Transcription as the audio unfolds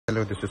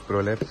Hello, this is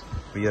Prolab.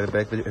 We are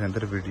back with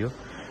another video.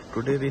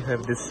 Today we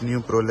have this new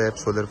Prolab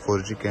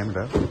Solar4g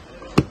camera,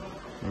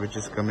 which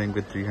is coming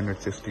with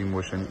 360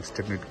 motion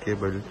extended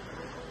cable,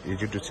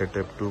 easy to set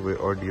up, two-way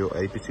audio,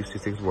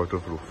 IP66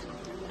 waterproof.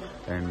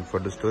 And for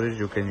the storage,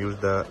 you can use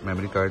the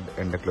memory card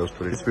and the cloud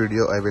storage. In this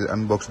video, I will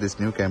unbox this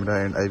new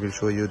camera and I will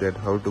show you that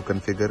how to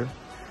configure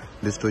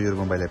this to your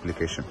mobile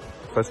application.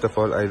 First of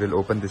all, I will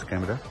open this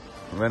camera.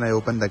 When I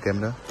open the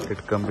camera,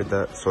 it comes with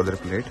the solar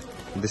plate.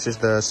 This is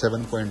the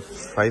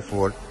 7.5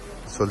 watt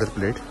solar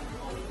plate.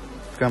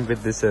 Come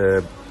with this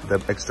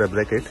the extra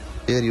bracket.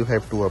 Here you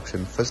have two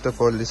options. First of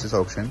all, this is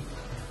option.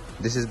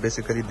 This is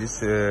basically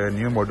this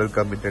new model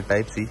come with the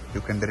type C.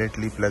 You can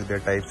directly plug the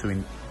type C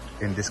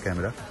in this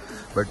camera.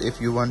 But if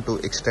you want to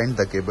extend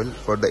the cable,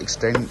 for the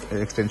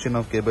extension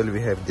of cable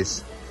we have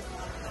this.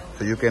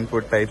 So you can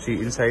put type C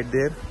inside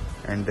there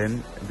and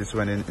then this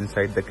one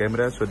inside the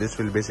camera. So this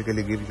will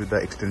basically give you the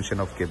extension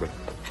of cable.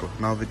 So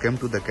now we come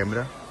to the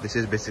camera. This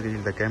is basically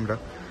the camera.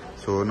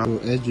 So now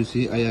as you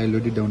see, I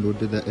already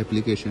downloaded the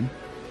application,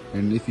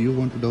 and if you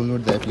want to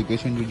download the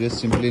application, you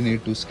just simply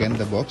need to scan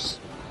the box.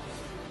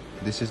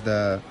 This is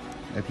the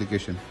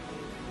application.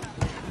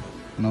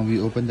 Now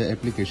we open the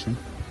application.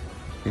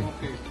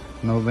 Okay.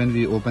 Now when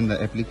we open the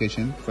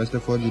application, first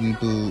of all you need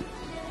to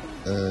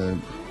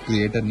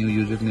create a new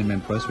username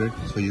and password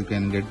so you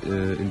can get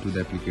into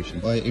the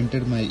application. I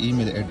entered my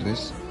email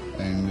address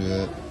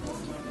and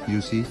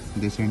you see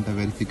they sent a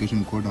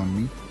verification code on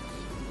me.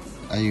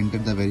 I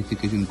entered the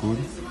verification code.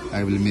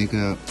 I will make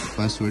a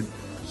password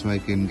so I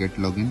can get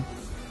login.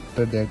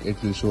 After that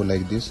it will show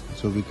like this,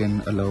 so we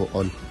can allow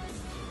all.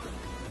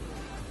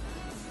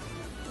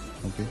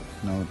 Okay,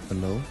 now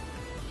allow.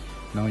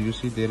 Now you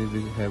see there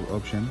we have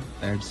option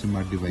add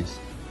smart device.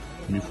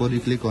 Before you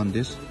click on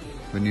this,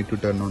 we need to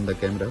turn on the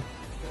camera.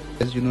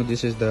 As you know,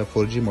 this is the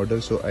 4G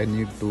model, so I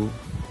need to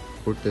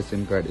put the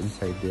SIM card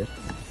inside there.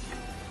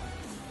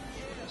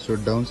 So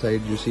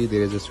downside you see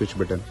there is a switch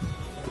button,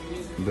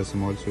 the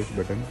small switch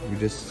button. You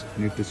just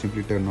need to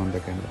simply turn on the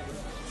camera.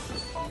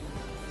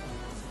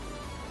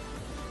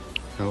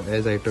 Now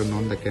as I turn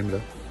on the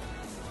camera,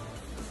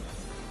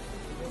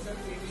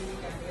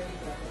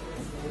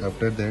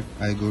 after that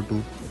I go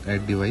to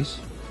add device,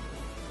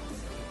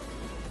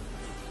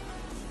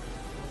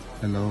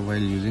 allow while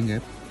using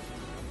app.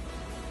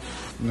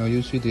 Now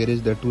you see there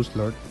is the two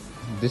slot.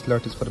 This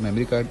slot is for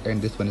memory card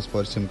and this one is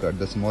for SIM card.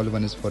 The small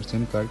one is for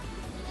SIM card.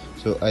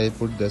 So I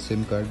put the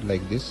SIM card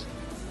like this.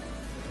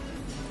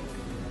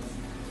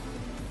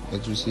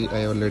 As you see,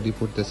 I already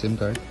put the SIM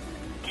card.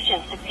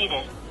 Mission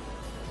succeeded.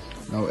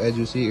 Now as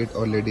you see, it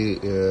already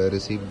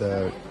received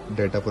the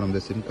data from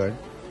the SIM card.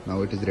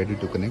 Now it is ready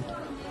to connect.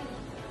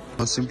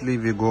 Now simply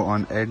we go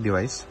on add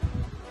device.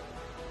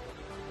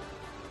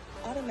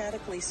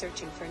 Automatically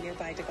searching for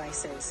nearby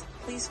devices.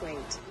 Please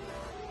wait.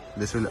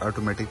 This will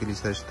automatically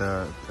search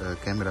the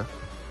camera.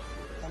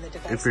 On the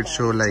device If it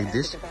show like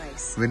this,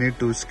 device. we need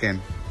to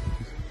scan.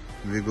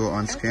 We go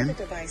on scan.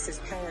 After the device is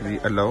powered We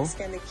on, allow.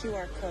 scan the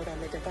QR code on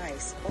the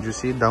device. You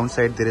see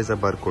downside there is a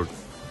barcode.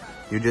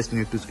 You just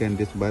need to scan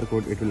this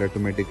barcode. It will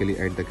automatically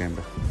add the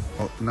camera.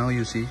 Oh, now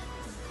you see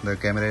the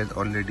camera is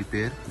already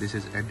paired. This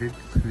is added.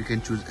 We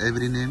can choose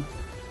every name,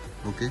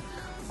 okay,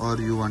 or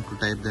you want to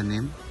type the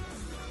name,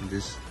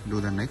 just do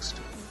the next.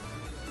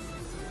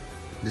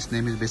 This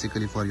name is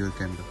basically for your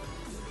camera.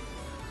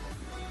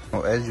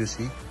 Now as you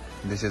see,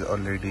 this is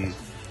already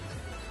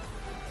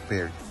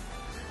paired.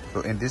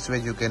 So in this way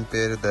you can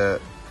pair the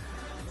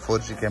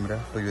 4G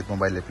camera to your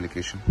mobile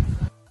application.